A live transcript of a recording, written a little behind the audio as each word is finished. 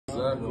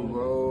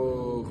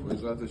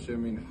Bezrat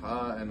Hashem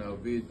Mincha and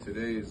Arvit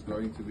today is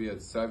going to be at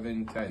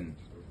 7:10.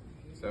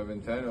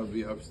 7:10, it'll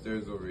be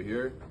upstairs over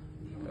here.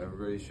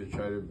 Everybody should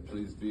try to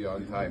please be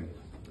on time.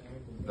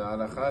 The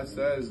Halacha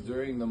says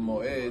during the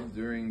Moed,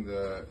 during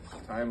the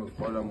time of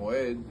Chol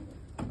Hamoed,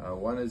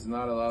 one is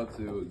not allowed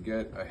to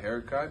get a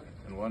haircut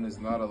and one is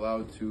not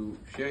allowed to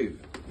shave.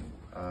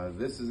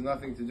 This has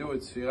nothing to do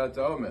with Sfirat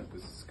HaOmer.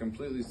 This is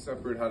completely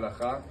separate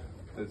Halacha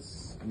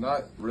that's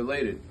not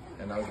related.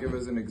 And I'll give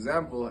as an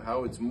example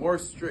how it's more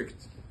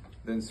strict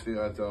than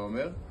Sfirat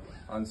HaOmer.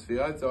 On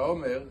Sfirat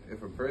HaOmer,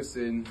 if a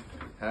person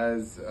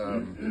has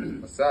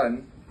a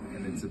son,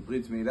 and it's a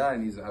Brit Milah,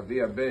 and he's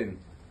Avi Ben,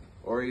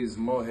 or he's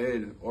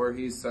Mohed, or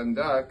he's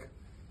Sandak,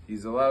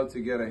 he's allowed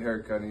to get a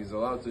haircut, and he's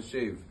allowed to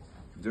shave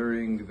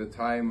during the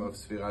time of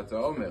Sfirat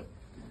HaOmer.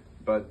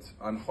 But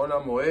on Chol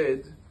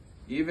Hamoed,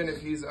 even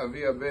if he's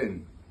Avi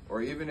Ben,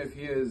 or even if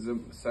he is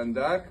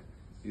Sandak,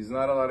 he's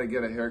not allowed to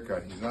get a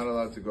haircut. He's not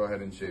allowed to go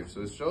ahead and shave.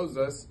 So it shows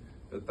us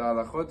that the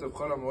halachot of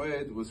Chol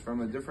Hamoed was from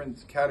a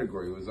different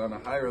category. It was on a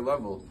higher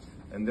level.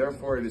 And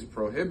therefore it is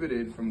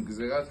prohibited from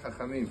Gzerat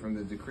Chachamim, from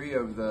the decree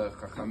of the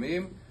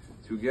Chachamim,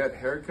 to get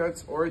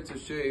haircuts or to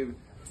shave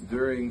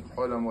during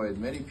Chol Hamoed.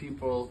 Many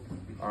people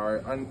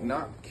are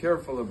not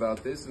careful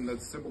about this, and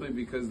that's simply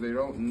because they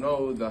don't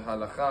know the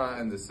halacha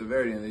and the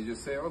severity. And they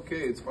just say,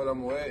 okay, it's Chol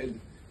Hamoed,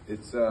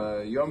 it's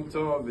Yom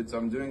Tov,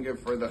 I'm doing it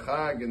for the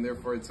Chag, and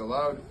therefore it's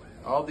allowed.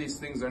 All these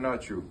things are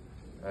not true.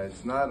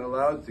 It's not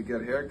allowed to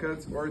get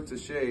haircuts or to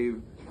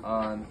shave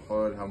on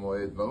Chol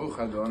Hamoed. Baruch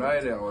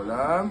Adonai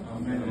le'olam.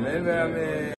 Amen.